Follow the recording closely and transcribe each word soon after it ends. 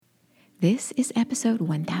This is episode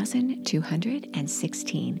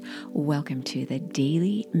 1216. Welcome to the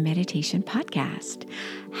Daily Meditation Podcast.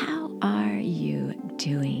 How are you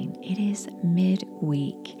doing? It is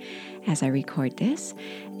midweek as I record this,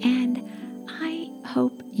 and I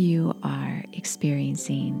hope you are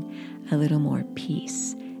experiencing a little more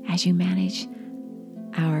peace as you manage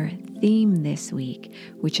our theme this week,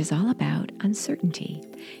 which is all about uncertainty.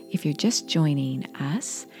 If you're just joining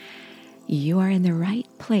us, you are in the right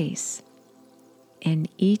place. In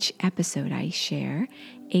each episode, I share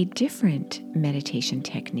a different meditation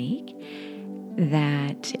technique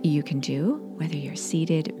that you can do, whether you're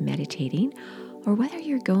seated meditating or whether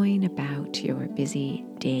you're going about your busy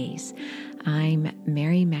days. I'm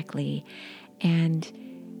Mary Meckley, and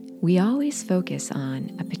we always focus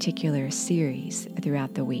on a particular series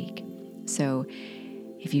throughout the week. So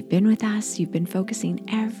if you've been with us, you've been focusing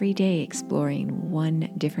every day exploring one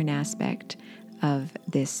different aspect of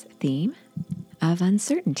this theme of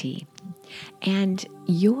uncertainty. And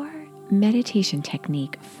your meditation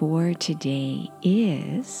technique for today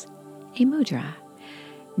is a mudra.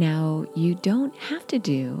 Now, you don't have to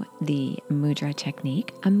do the mudra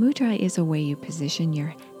technique. A mudra is a way you position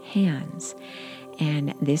your hands,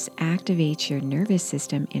 and this activates your nervous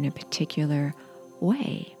system in a particular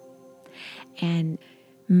way. And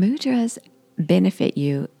mudras benefit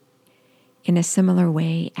you in a similar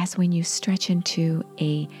way as when you stretch into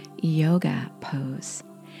a yoga pose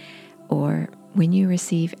or when you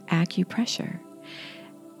receive acupressure.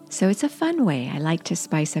 So it's a fun way. I like to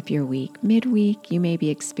spice up your week. Midweek, you may be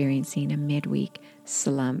experiencing a midweek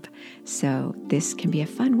slump. So this can be a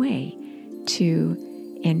fun way to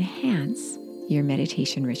enhance your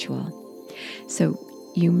meditation ritual. So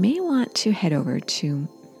you may want to head over to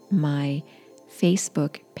my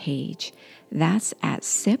Facebook page. That's at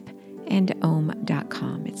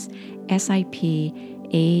sipandom.com. It's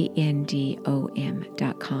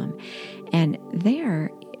SIPANDOM.com. And there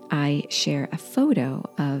I share a photo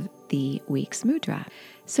of the week's mudra.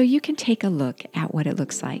 So you can take a look at what it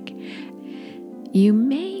looks like. You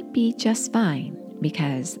may be just fine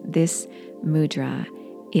because this mudra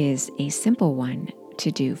is a simple one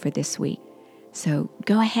to do for this week. So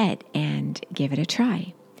go ahead and give it a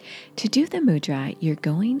try. To do the mudra, you're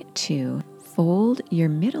going to fold your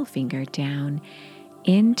middle finger down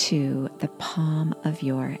into the palm of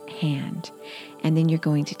your hand. And then you're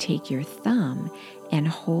going to take your thumb and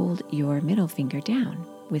hold your middle finger down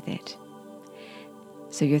with it.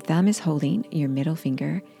 So your thumb is holding your middle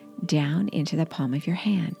finger down into the palm of your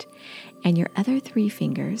hand. And your other three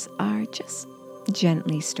fingers are just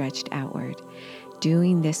gently stretched outward,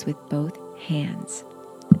 doing this with both hands.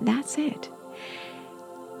 That's it.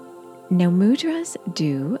 Now, mudras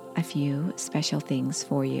do a few special things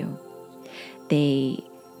for you. They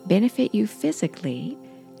benefit you physically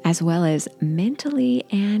as well as mentally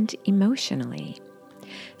and emotionally.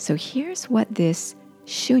 So here's what this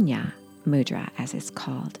Shunya mudra, as it's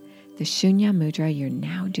called, the Shunya mudra you're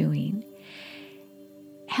now doing,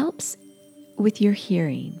 helps with your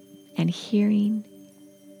hearing and hearing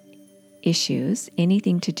issues,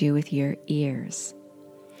 anything to do with your ears.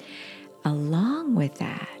 Along with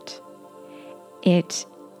that, it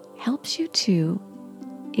helps you to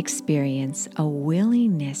experience a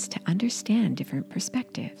willingness to understand different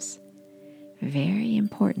perspectives. Very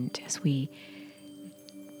important as we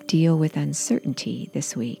deal with uncertainty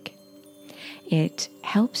this week. It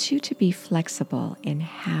helps you to be flexible in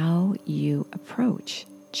how you approach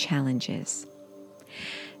challenges.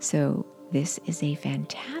 So this is a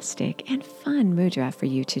fantastic and fun mudra for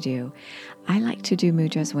you to do. I like to do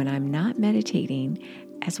mudras when I'm not meditating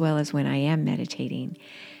as well as when I am meditating,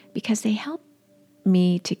 because they help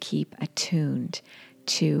me to keep attuned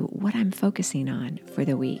to what I'm focusing on for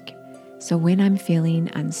the week. So when I'm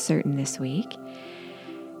feeling uncertain this week,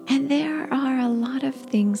 and there are a lot of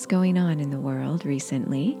things going on in the world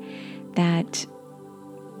recently that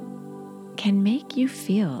can make you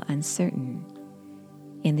feel uncertain.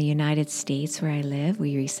 In the United States where I live,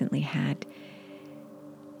 we recently had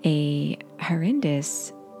a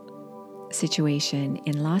horrendous situation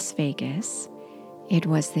in Las Vegas. It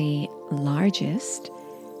was the largest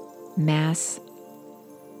mass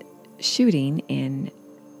shooting in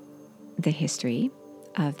the history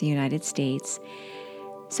of the United States.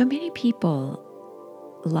 So many people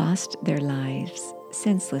lost their lives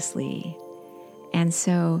senselessly. And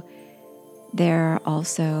so there are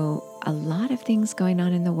also a lot of things going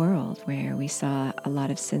on in the world where we saw a lot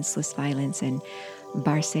of senseless violence in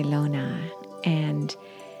Barcelona, and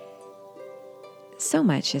so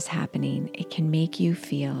much is happening. It can make you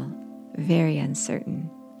feel very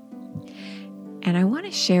uncertain. And I want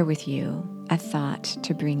to share with you a thought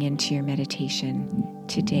to bring into your meditation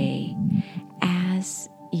today as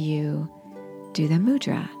you do the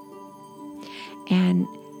mudra. And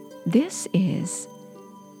this is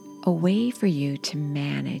a way for you to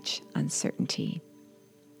manage uncertainty.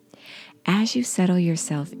 As you settle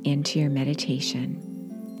yourself into your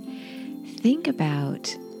meditation, think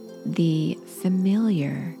about the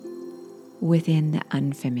familiar within the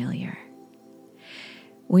unfamiliar.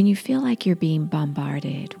 When you feel like you're being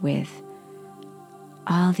bombarded with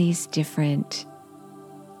all these different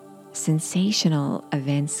sensational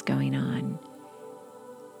events going on,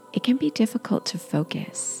 it can be difficult to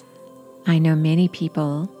focus. I know many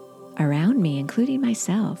people around me, including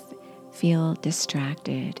myself, feel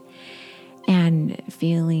distracted and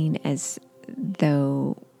feeling as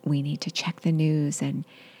though we need to check the news and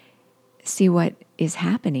see what is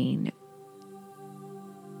happening,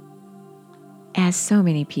 as so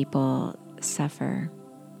many people suffer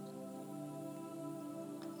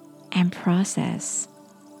and process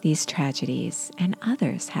these tragedies and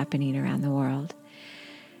others happening around the world.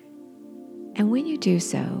 And when you do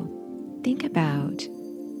so, think about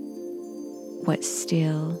what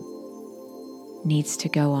still needs to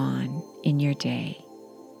go on in your day.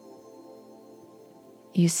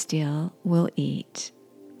 You still will eat.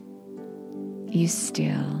 You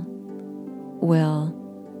still will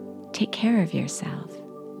take care of yourself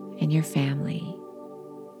and your family.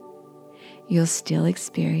 You'll still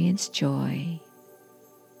experience joy.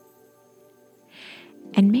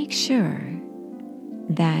 And make sure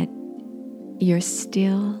that you're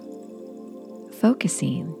still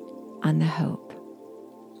focusing on the hope.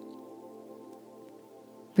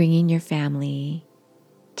 Bringing your family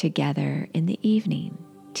together in the evening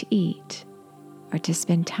to eat or to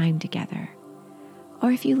spend time together.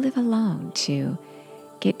 Or if you live alone, to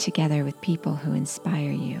get together with people who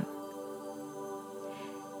inspire you.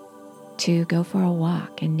 To go for a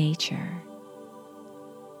walk in nature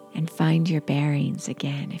and find your bearings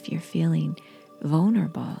again if you're feeling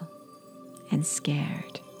vulnerable and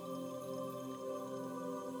scared.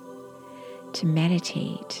 To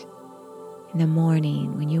meditate in the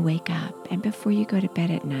morning when you wake up and before you go to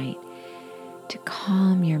bed at night, to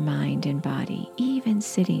calm your mind and body, even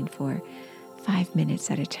sitting for 5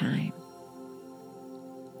 minutes at a time.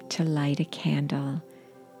 To light a candle,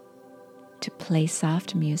 to play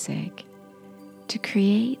soft music, to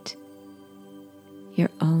create your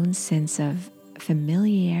own sense of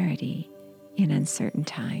familiarity in uncertain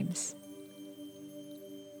times.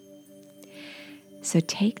 So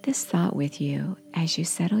take this thought with you as you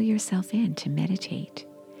settle yourself in to meditate,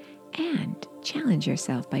 and challenge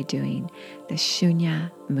yourself by doing the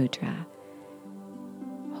Shunya Mudra,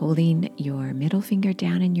 holding your middle finger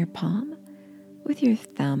down in your palm with your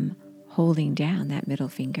thumb holding down that middle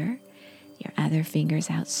finger, your other fingers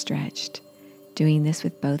outstretched, doing this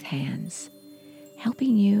with both hands,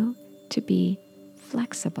 helping you to be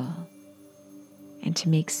flexible and to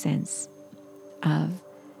make sense of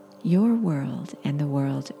your world and the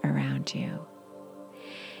world around you.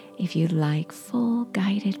 If you'd like full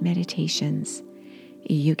guided meditations,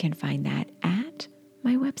 you can find that at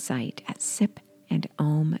my website at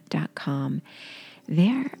sipandom.com.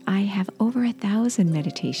 There I have over 1,000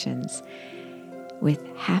 meditations with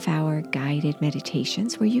half-hour guided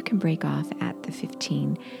meditations where you can break off at the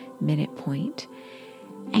 15-minute point.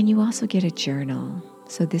 And you also get a journal.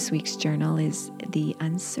 So this week's journal is the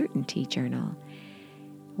Uncertainty Journal,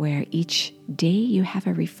 where each day you have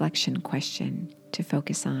a reflection question to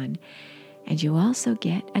focus on. And you also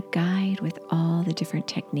get a guide with all the different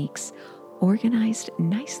techniques organized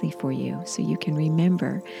nicely for you so you can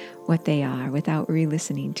remember what they are without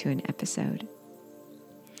re-listening to an episode.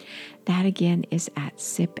 That again is at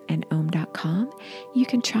sipandom.com. You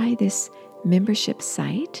can try this membership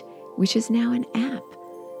site, which is now an app,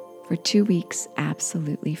 for 2 weeks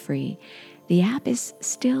absolutely free. The app is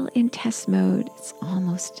still in test mode. It's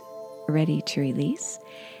almost ready to release,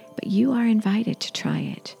 but you are invited to try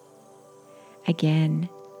it. Again,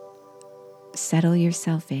 settle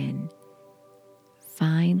yourself in.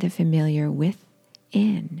 Find the familiar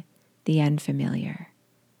within the unfamiliar.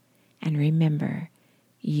 And remember,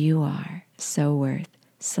 you are so worth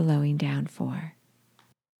slowing down for.